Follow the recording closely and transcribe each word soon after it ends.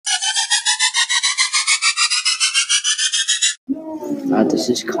This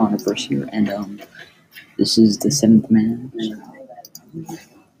is Connor Burst here, and this is the Seventh Man.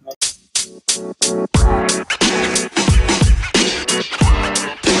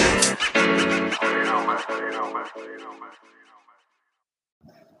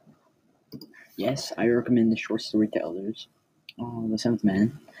 Yes, I recommend the short story to others. The Seventh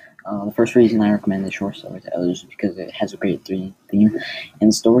Man. The first reason I recommend the short story to others is because it has a great theme. In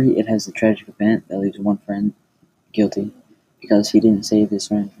the story, it has a tragic event that leaves one friend guilty because he didn't save his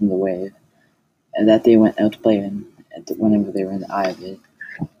friend from the wave, and that they went out to play him whenever they were in the eye of it,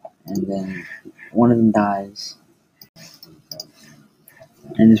 and then one of them dies.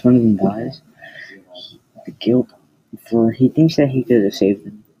 And as one of them dies, the guilt for he thinks that he could have saved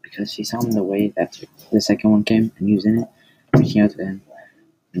them because he saw him in the wave after the second one came and he was in it, reaching out to him.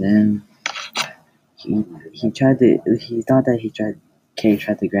 And then he thought that Kay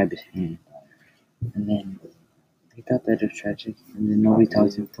tried to grab his hand, and then he thought that it was tragic, and then nobody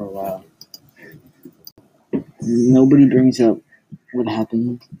talked to him for a while. Nobody brings up what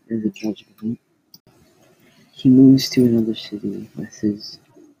happened in the tragic event. He moves to another city with his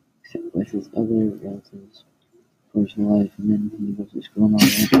other relatives for his life, and then he goes to school and all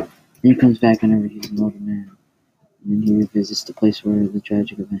that. Then he comes back whenever he's an older man, and then he revisits the place where the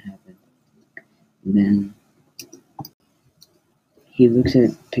tragic event happened. And then he looks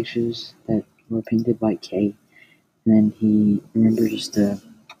at pictures that were painted by Kay, and then he remembers the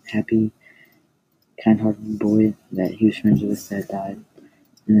happy, kind-hearted boy that he was friends with that died.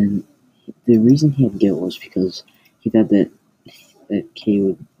 And then the reason he had guilt was because he thought that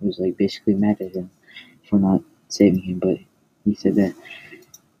Kay was like basically mad at him for not saving him, but he said that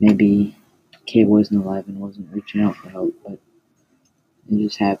maybe Kay wasn't alive and wasn't reaching out for help, but it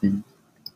just happened.